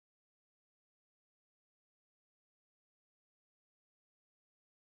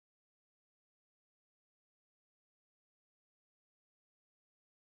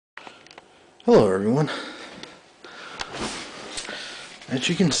Hello everyone. As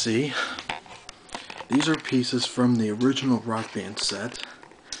you can see, these are pieces from the original Rock Band set,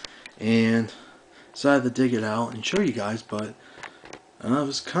 and decided to dig it out and show you guys, but it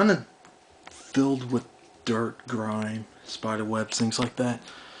was kind of filled with dirt, grime, spider webs, things like that.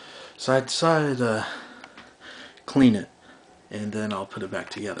 So I decided to clean it, and then I'll put it back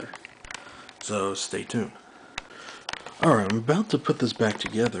together. So stay tuned. Alright, I'm about to put this back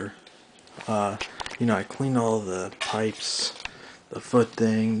together. I cleaned all the pipes, the foot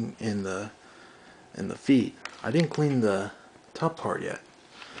thing, and the feet. I didn't clean the top part yet,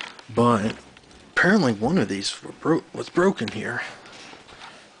 but apparently one of these was broken here.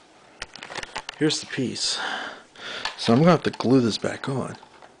 Here's the piece. So I'm gonna have to glue this back on.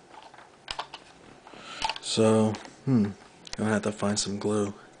 So, gonna have to find some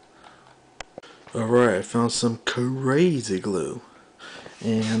glue. Alright, I found some crazy glue,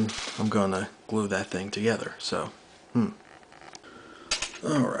 and I'm gonna glue that thing together. So,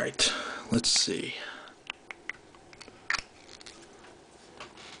 Alright, let's see.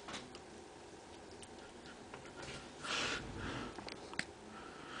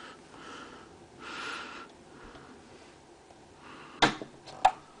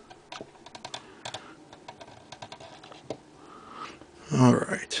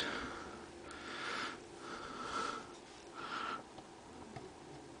 Alright.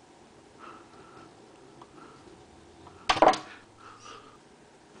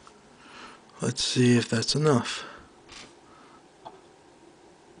 Let's see if that's enough.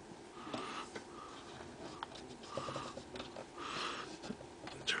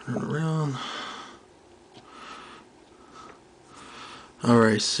 Turn it around.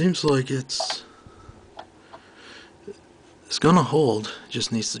 Alright, seems like it's gonna hold,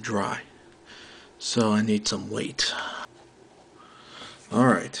 just needs to dry. So I need some weight.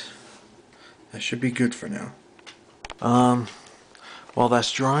 Alright, that should be good for now. While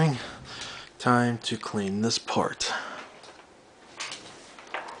that's drying, time to clean this part.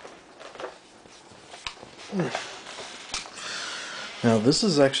 Now this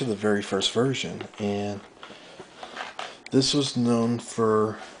is actually the very first version, and this was known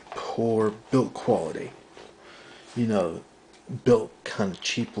for poor build quality. You know, built kind of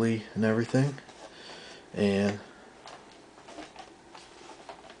cheaply and everything. And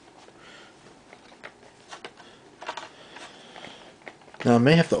now I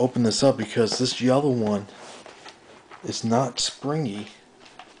may have to open this up because this yellow one is not springy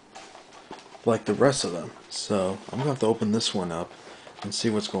like the rest of them. So I'm gonna have to open this one up and see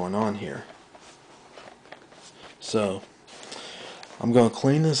what's going on here. So I'm gonna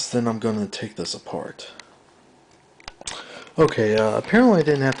clean this, then I'm gonna take this apart. Okay, apparently I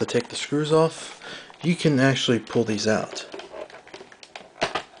didn't have to take the screws off. You can actually pull these out.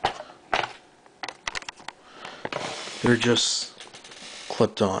 They're just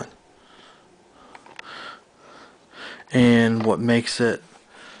clipped on. And what makes it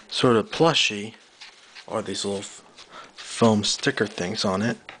sort of plushy are these little foam sticker things on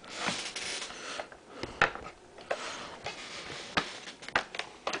it.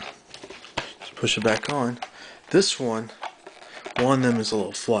 Just push it back on. This one of them is a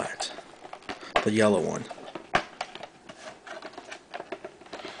little flat. The yellow one.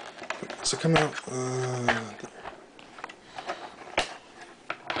 Does it come out?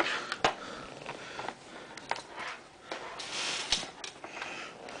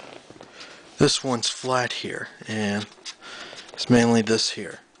 This one's flat here, and it's mainly this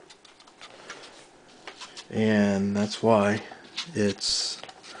here. And that's why it's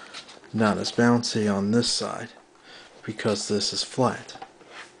not as bouncy on this side, because this is flat.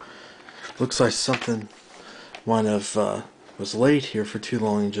 Looks like something might have was laid here for too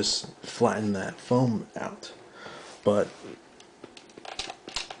long and just flattened that foam out. But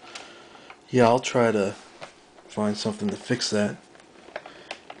yeah, I'll try to find something to fix that,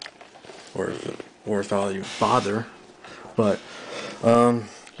 or if I'll even bother. But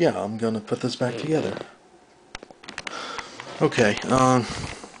yeah, I'm gonna put this back together. Okay,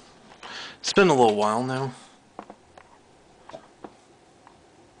 it's been a little while now,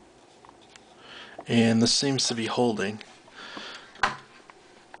 and this seems to be holding,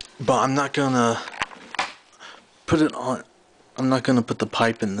 but I'm not gonna put it on. I'm not gonna put the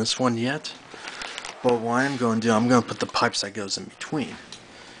pipe in this one yet, but what I'm going to do, I'm gonna put the pipes that goes in between,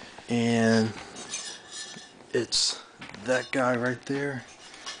 and it's that guy right there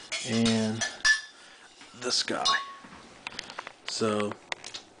and this guy. So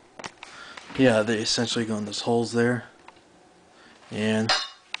yeah, they essentially go in those holes there, and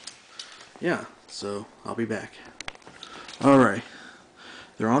yeah, so I'll be back. Alright,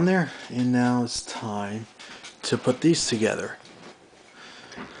 they're on there, and now it's time to put these together.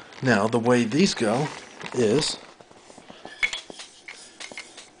 Now the way these go is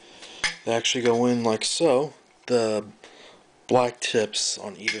they actually go in like so. The black tips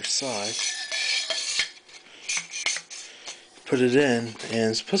on either side. Put it in,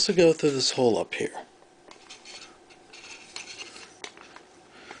 and it's supposed to go through this hole up here.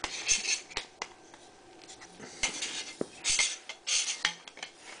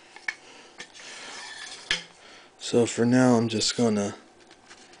 So for now, I'm just gonna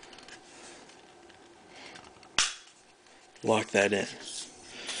lock that in,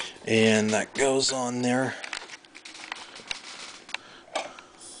 and that goes on there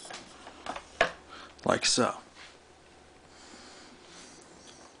like so.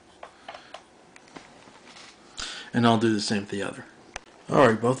 And I'll do the same with the other.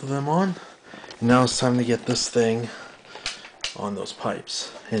 Alright, both of them on. Now it's time to get this thing on those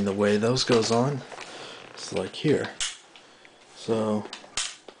pipes. And the way those goes on is like here. So,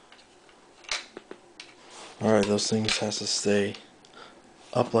 alright, those things has to stay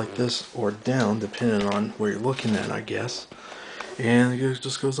up like this or down depending on where you're looking at, I guess. And it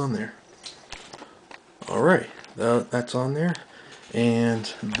just goes on there. Alright, that's on there.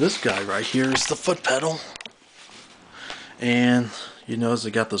 And this guy right here is the foot pedal. And you notice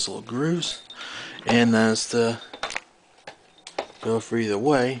it got those little grooves, and that's to go for either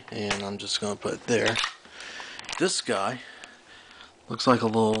way, and I'm just going to put it there. This guy looks like a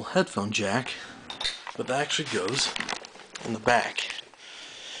little headphone jack, but that actually goes in the back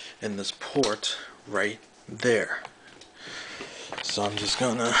in this port right there. So I'm just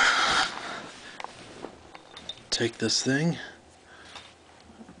going to take this thing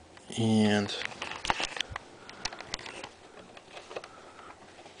and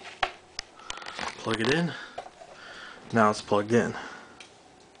plug it in. Now it's plugged in.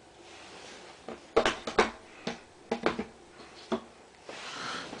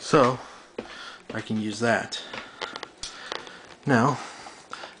 So I can use that. Now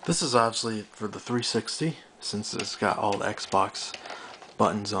this is obviously for the 360 since it's got all the Xbox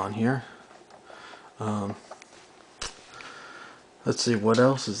buttons on here. Let's see, what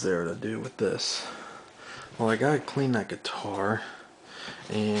else is there to do with this? Well, I gotta clean that guitar,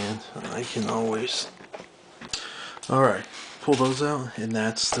 and I can always, alright, pull those out, and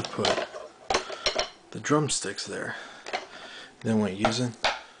that's to put the drumsticks there. Then when you're using,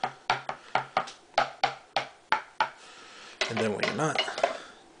 and then when you're not,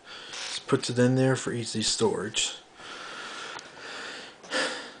 just puts it in there for easy storage.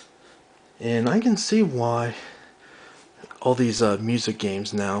 And I can see why all these music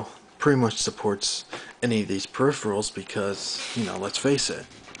games now pretty much supports any of these peripherals, because, you know, let's face it,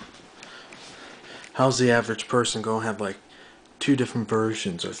 how's the average person gonna have like 2 different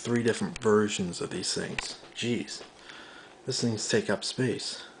versions or 3 different versions of these things? Jeez, this thing's take up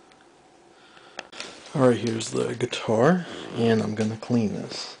space. Alright, here's the guitar, and I'm gonna clean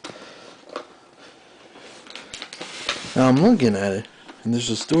this. Now I'm looking at it, and there's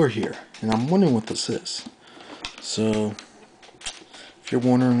this door here, and I'm wondering what this is. So if you're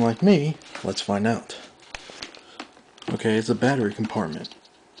wondering like me, let's find out. Okay, it's a battery compartment,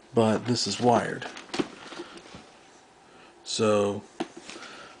 but this is wired. So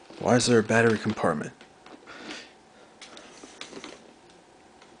why is there a battery compartment?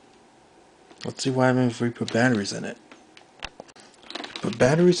 Let's see what happens if we put batteries in it. Put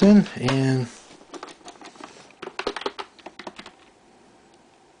batteries in, and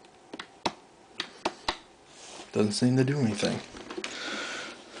doesn't seem to do anything.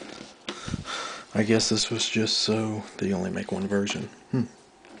 I guess this was just so they only make one version.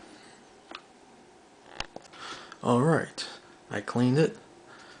 Alright, I cleaned it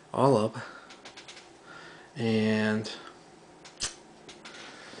all up, and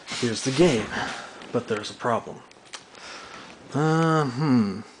here's the game, but there's a problem.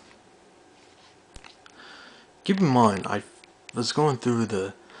 Keep in mind, I was going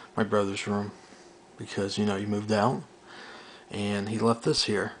through my brother's room, because, you know, he moved out, and he left this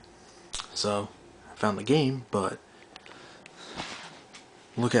here. So I found the game, but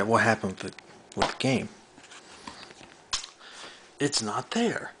look at what happened with the game. It's not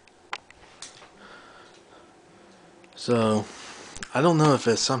there. So I don't know if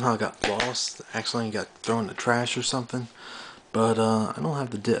it somehow got lost, accidentally got thrown in the trash or something, but I don't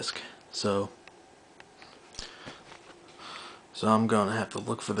have the disc, so I'm gonna have to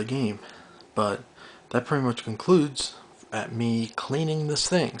look for the game. But that pretty much concludes at me cleaning this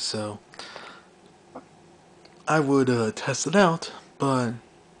thing. So I would test it out, but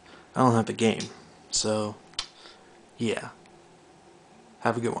I don't have the game, so yeah.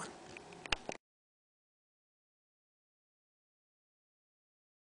 Have a good one.